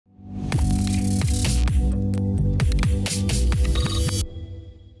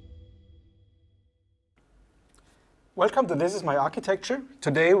Welcome to This Is My Architecture.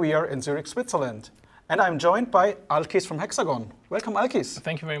 Today we are in Zurich, Switzerland. And I'm joined by Alkis from Hexagon. Welcome, Alkis.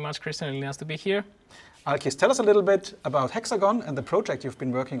 Thank you very much, Christian. Really nice to be here. Alkis, tell us a little bit about Hexagon and the project you've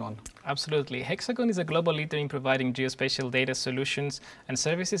been working on. Absolutely. Hexagon is a global leader in providing geospatial data solutions and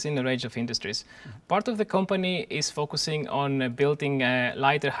services in a range of industries. Part of the company is focusing on building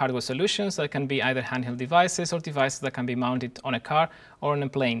lighter hardware solutions that can be either handheld devices or devices that can be mounted on a car or on a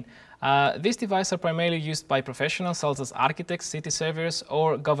plane. These devices are primarily used by professionals such as architects, city surveyors,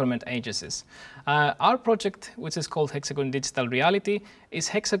 or government agencies. Our project, which is called Hexagon Digital Reality, is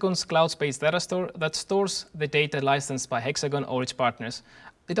Hexagon's cloud-based data store that stores the data licensed by Hexagon or its partners.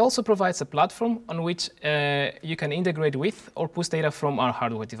 It also provides a platform on which you can integrate with or push data from our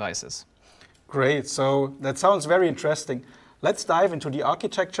hardware devices. Great, so that sounds very interesting. Let's dive into the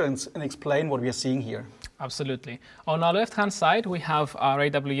architecture and explain what we are seeing here. Absolutely. On our left-hand side, we have our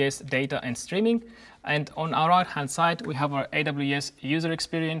AWS data and streaming, and on our right-hand side, we have our AWS user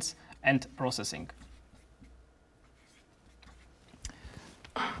experience and processing.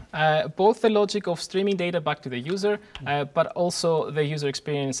 Both the logic of streaming data back to the user, but also the user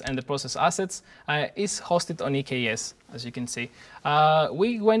experience and the process assets is hosted on EKS, as you can see.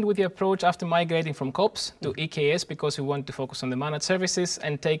 We went with the approach after migrating from COPS to EKS because we want to focus on the managed services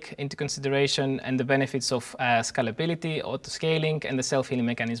and take into consideration and the benefits of scalability, auto-scaling, and the self-healing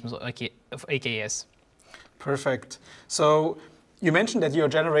mechanisms of EKS. Perfect. So you mentioned that you're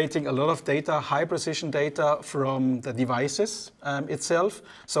generating a lot of data, high-precision data from the devices itself.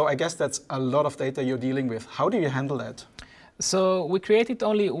 So I guess that's a lot of data you're dealing with. How do you handle that? So we created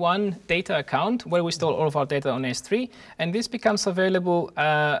only one data account where we store all of our data on S3, and this becomes available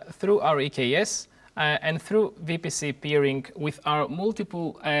through our EKS and through VPC peering with our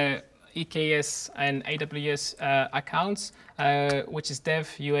multiple EKS and AWS accounts, which is Dev,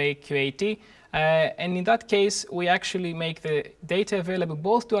 UA, QAT. And in that case, we actually make the data available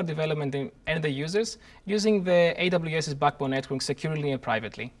both to our development and the users using the AWS's backbone network securely and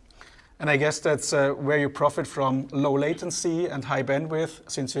privately. And I guess that's where you profit from low latency and high bandwidth,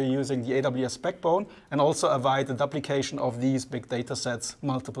 since you're using the AWS backbone, and also avoid the duplication of these big data sets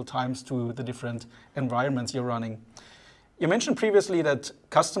multiple times to the different environments you're running. You mentioned previously that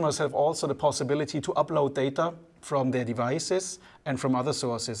customers have also the possibility to upload data from their devices and from other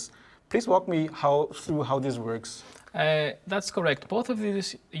sources. Please walk me through how this works. That's correct. Both of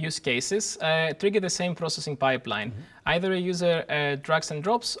these use cases trigger the same processing pipeline. Either a user drags and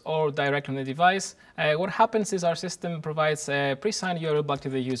drops or direct on the device. What happens is our system provides a pre-signed URL back to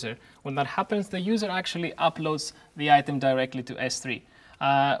the user. When that happens, the user actually uploads the item directly to S3.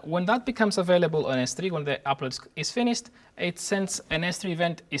 When that becomes available on S3, when the upload is finished, it sends an S3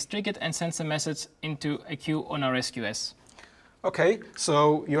 event is triggered and sends a message into a queue on our SQS. Okay,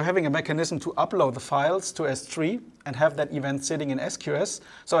 so you're having a mechanism to upload the files to S3 and have that event sitting in SQS.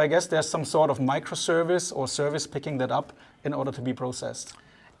 So I guess there's some sort of microservice or service picking that up in order to be processed.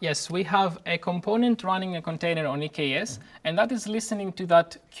 Yes, we have a component running a container on EKS, and that is listening to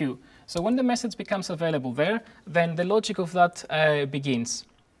that queue. So when the message becomes available there, then the logic of that begins.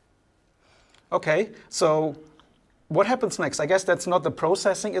 Okay, so what happens next? I guess that's not the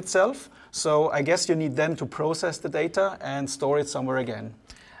processing itself. So I guess you need then to process the data and store it somewhere again.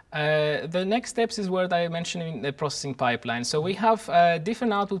 The next steps is what I mentioned in the processing pipeline. So we have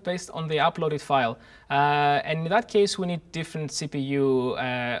different output based on the uploaded file. And in that case, we need different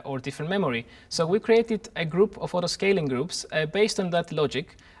CPU or different memory. So we created a group of autoscaling groups based on that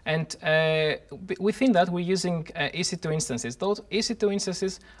logic. And within that, we're using EC2 instances. Those EC2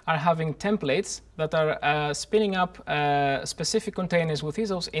 instances are having templates that are spinning up specific containers within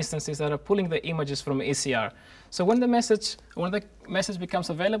those instances that are pulling the images from ECR. So when the message becomes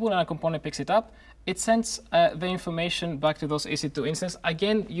available and a component picks it up, it sends the information back to those EC2 instances,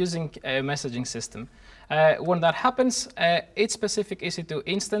 again using a messaging system. When that happens, each specific EC2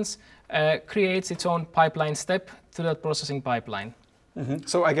 instance creates its own pipeline step to that processing pipeline.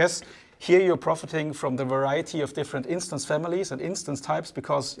 So I guess here you're profiting from the variety of different instance families and instance types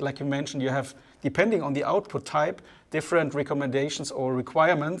because, like you mentioned, you have, depending on the output type, different recommendations or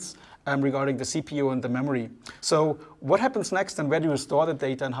requirements regarding the CPU and the memory. So what happens next, and where do you store the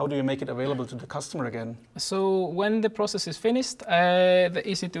data, and how do you make it available to the customer again? So when the process is finished, the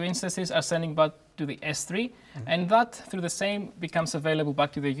EC2 instances are sending back to the S3, and that, through the same, becomes available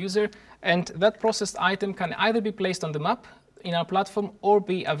back to the user. And that processed item can either be placed on the map in our platform or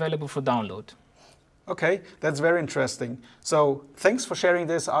be available for download. Okay, that's very interesting. So thanks for sharing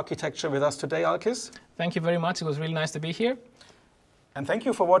this architecture with us today, Alkis. Thank you very much. It was really nice to be here. And thank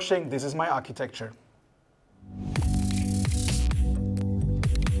you for watching This Is My Architecture.